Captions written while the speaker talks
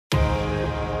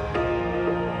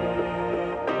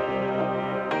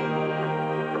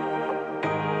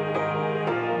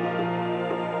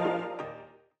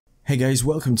Hey guys,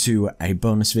 welcome to a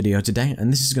bonus video today,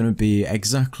 and this is going to be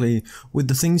exactly with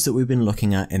the things that we've been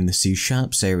looking at in the C#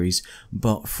 series,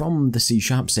 but from the C#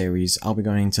 series I'll be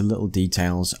going into little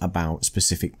details about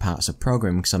specific parts of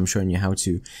programming, because I'm showing you how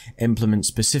to implement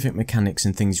specific mechanics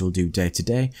and things you'll do day to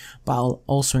day, but I'll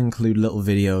also include little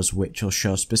videos which will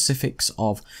show specifics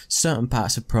of certain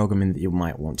parts of programming that you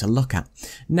might want to look at.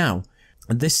 Now,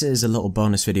 this is a little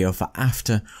bonus video for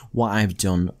after what I've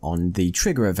done on the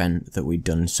trigger event that we've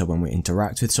done, so when we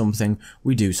interact with something,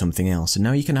 we do something else. And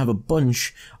now you can have a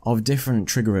bunch of different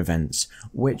trigger events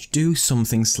which do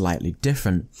something slightly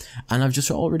different, and I've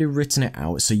just already written it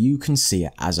out so you can see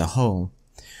it as a whole.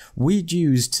 We'd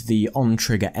used the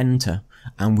onTriggerEnter,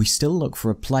 and we still look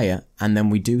for a player, and then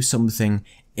we do something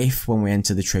if when we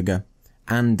enter the trigger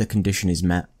and the condition is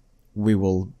met, we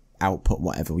will output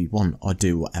whatever we want or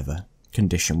do whatever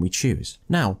condition we choose.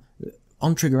 Now,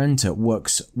 onTriggerEnter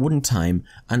works one time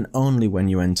and only when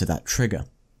you enter that trigger.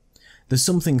 There's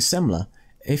something similar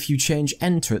if you change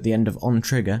enter at the end of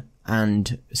onTrigger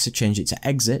and change it to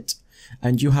exit,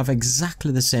 and you have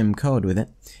exactly the same code with it.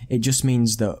 It just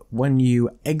means that when you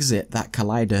exit that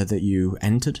collider that you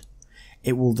entered,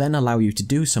 it will then allow you to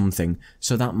do something.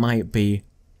 So that might be,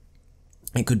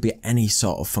 it could be any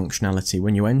sort of functionality.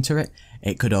 When you enter it,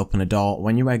 it could open a door.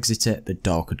 When you exit it, the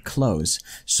door could close.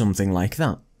 Something like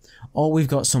that. Or we've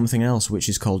got something else which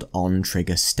is called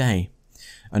onTriggerStay.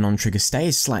 An onTriggerStay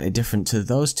is slightly different to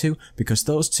those two because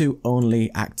those two only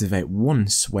activate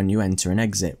once when you enter and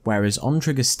exit, whereas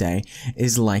onTriggerStay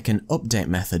is like an update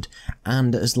method,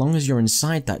 and as long as you're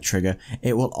inside that trigger,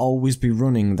 it will always be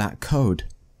running that code.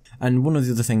 And one of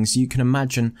the other things, you can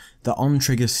imagine that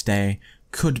onTriggerStay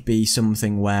could be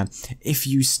something where if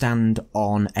you stand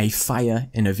on a fire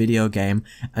in a video game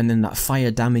and then that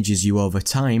fire damages you over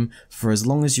time, for as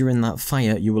long as you're in that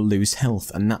fire you will lose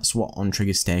health, and that's what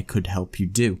onTriggerStay could help you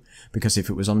do, because if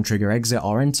it was onTriggerExit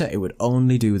or enter, it would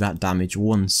only do that damage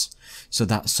once. So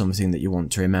that's something that you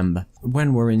want to remember.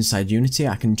 When we're inside Unity,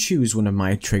 I can choose one of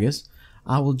my triggers.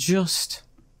 I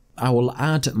will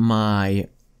add my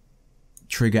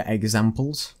trigger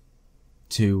examples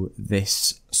to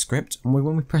this script, and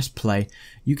when we press play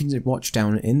you can watch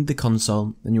down in the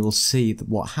console and you will see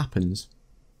what happens.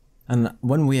 And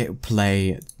when we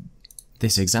play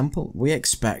this example, we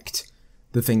expect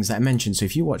the things that I mentioned. So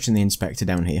if you watch in the inspector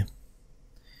down here,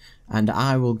 and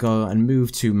I will go and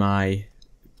move to my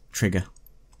trigger,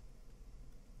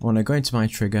 when I go into my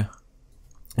trigger,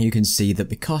 you can see that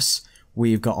because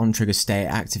we've got onTriggerStay, it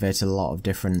activated a lot of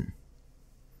different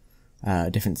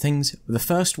things. The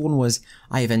first one was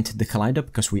I have entered the collider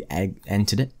because we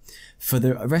entered it. For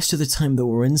the rest of the time that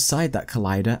we're inside that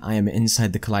collider, I am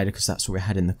inside the collider because that's what we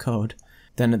had in the code.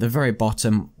 Then at the very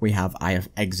bottom we have I have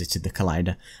exited the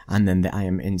collider, and then the I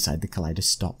am inside the collider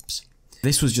stops.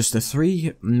 This was just the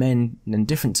three main and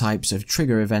different types of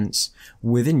trigger events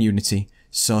within Unity.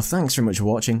 So thanks very much for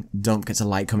watching. Don't forget to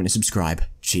like, comment and subscribe.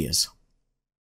 Cheers.